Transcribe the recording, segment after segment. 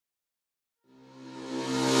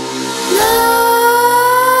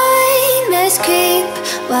creep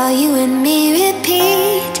while you and me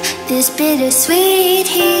repeat. This bittersweet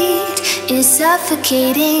heat is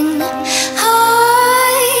suffocating.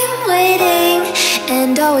 I'm waiting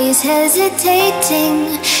and always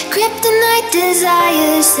hesitating. Kryptonite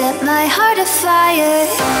desires set my heart afire.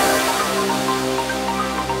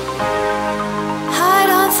 Heart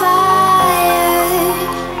on fire.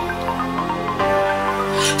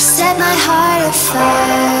 Set my heart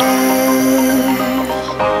afire.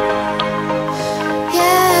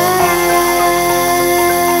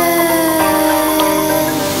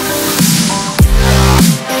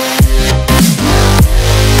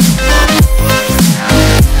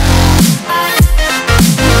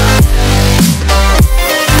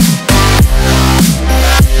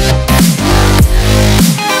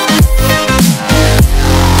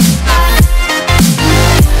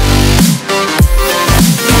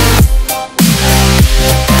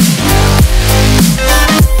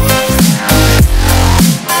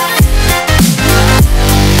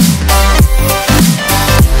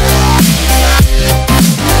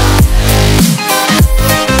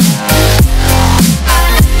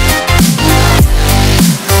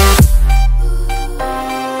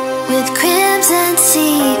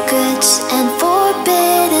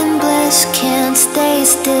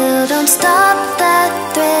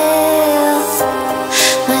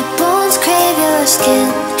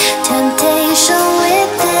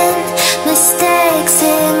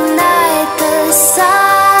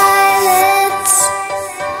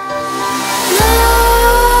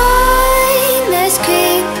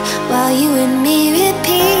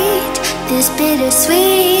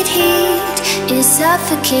 Bittersweet heat is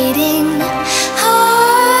suffocating.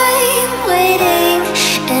 I'm waiting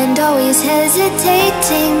and always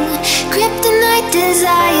hesitating. Kryptonite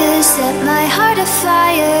desires set my heart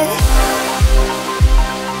afire.